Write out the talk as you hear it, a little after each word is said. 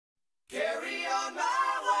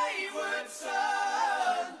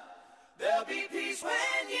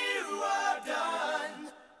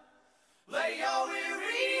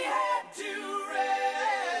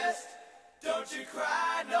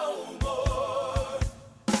cry no more.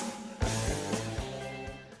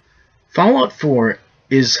 Fallout 4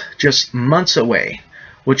 is just months away,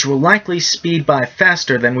 which will likely speed by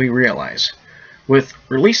faster than we realize. With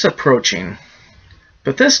release approaching,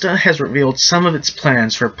 Bethesda has revealed some of its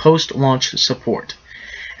plans for post-launch support.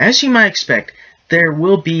 As you might expect, there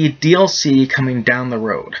will be DLC coming down the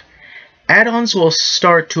road. Add-ons will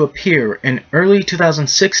start to appear in early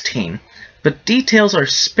 2016, but details are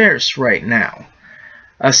sparse right now.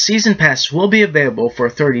 A Season Pass will be available for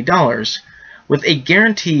 $30, with a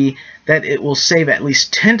guarantee that it will save at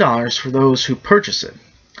least $10 for those who purchase it.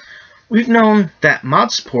 We've known that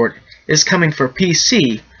mod support is coming for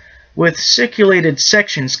PC, with circulated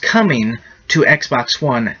sections coming to Xbox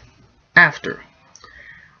One after.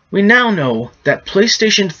 We now know that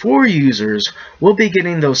PlayStation 4 users will be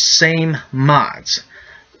getting those same mods,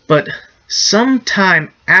 but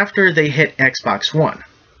sometime after they hit Xbox One.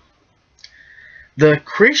 The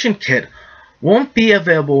Creation Kit won't be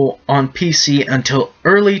available on PC until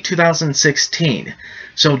early 2016,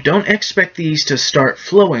 so don't expect these to start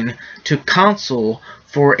flowing to console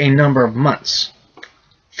for a number of months.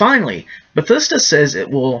 Finally, Bethesda says it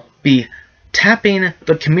will be tapping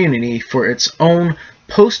the community for its own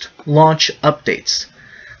post-launch updates.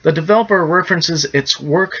 The developer references its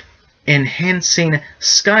work enhancing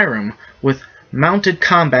Skyrim with mounted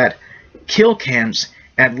combat, kill cams,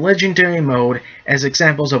 and legendary mode as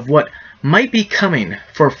examples of what might be coming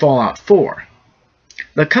for Fallout 4.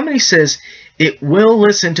 The company says it will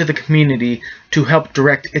listen to the community to help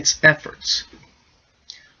direct its efforts.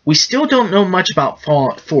 We still don't know much about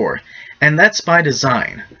Fallout 4, and that's by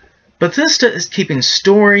design. Bethesda is keeping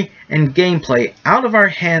story and gameplay out of our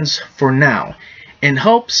hands for now, in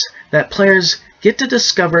hopes that players get to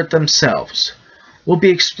discover it themselves. We'll be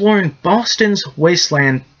exploring Boston's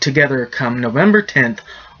wasteland together come November 10th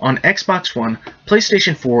on Xbox One,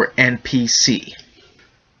 PlayStation 4, and PC.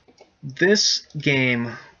 This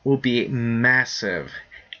game will be massive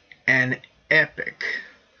and epic.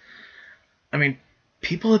 I mean,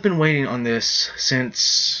 people have been waiting on this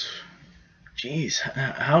since... Jeez,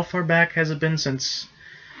 how far back has it been since...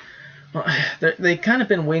 Well, they've kind of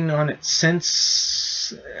been waiting on it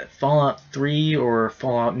since Fallout 3 or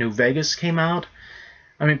Fallout New Vegas came out.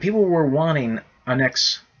 I mean, people were wanting a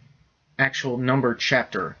next actual numbered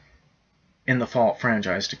chapter in the Fallout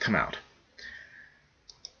franchise to come out.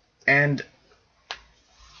 And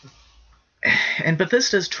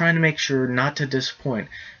Bethesda's trying to make sure not to disappoint,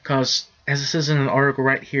 because, as it says in an article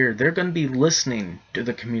right here, they're going to be listening to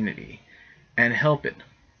the community and help it,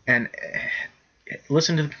 and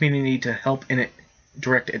listen to the community to help in it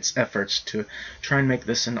direct its efforts to try and make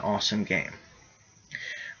this an awesome game.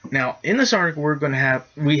 Now, in this article,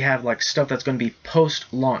 we have like stuff that's going to be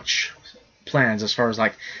post-launch plans, as far as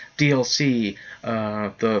like DLC,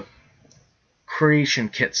 the Creation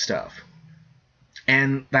Kit stuff,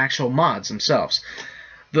 and the actual mods themselves.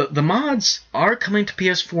 The mods are coming to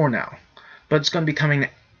PS4 now, but it's going to be coming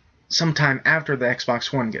sometime after the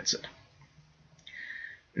Xbox One gets it.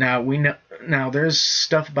 Now there's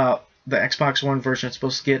stuff about the Xbox One version it's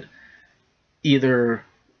supposed to get either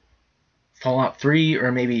Fallout 3,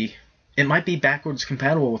 or maybe it might be backwards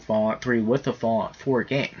compatible with Fallout 3 with the Fallout 4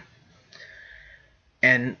 game.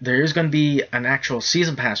 And there is going to be an actual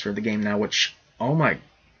season pass for the game now, which, oh my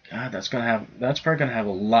god, that's probably going to have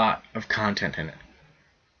a lot of content in it.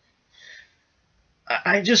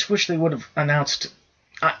 I just wish they would have announced...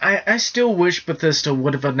 I still wish Bethesda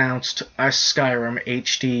would have announced a Skyrim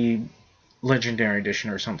HD Legendary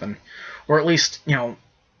Edition or something. Or at least,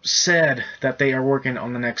 said that they are working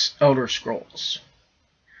on the next Elder Scrolls.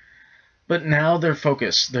 But now their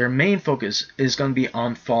main focus is going to be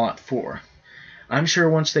on Fallout 4. I'm sure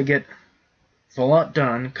once they get Fallout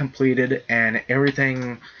done, completed, and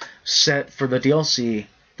everything set for the DLC,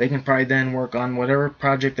 they can probably then work on whatever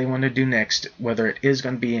project they want to do next, whether it is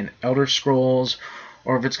going to be an Elder Scrolls,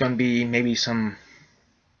 or if it's going to be maybe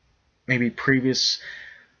previous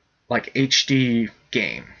like HD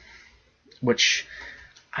game, which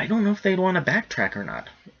I don't know if they'd want to backtrack or not.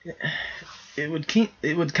 It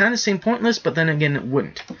would kind of seem pointless, but then again it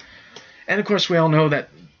wouldn't. And of course we all know that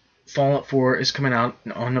Fallout 4 is coming out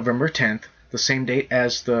on November 10th, the same date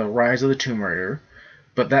as the Rise of the Tomb Raider,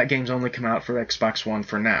 but that game's only come out for Xbox One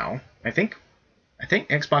for now. I think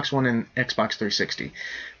Xbox One and Xbox 360.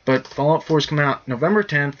 But Fallout 4 is coming out November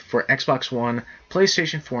 10th for Xbox One,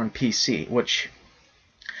 PlayStation 4, and PC, which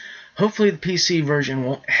hopefully the PC version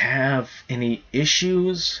won't have any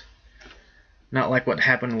issues. Not like what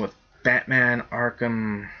happened with Batman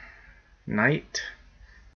Arkham Knight.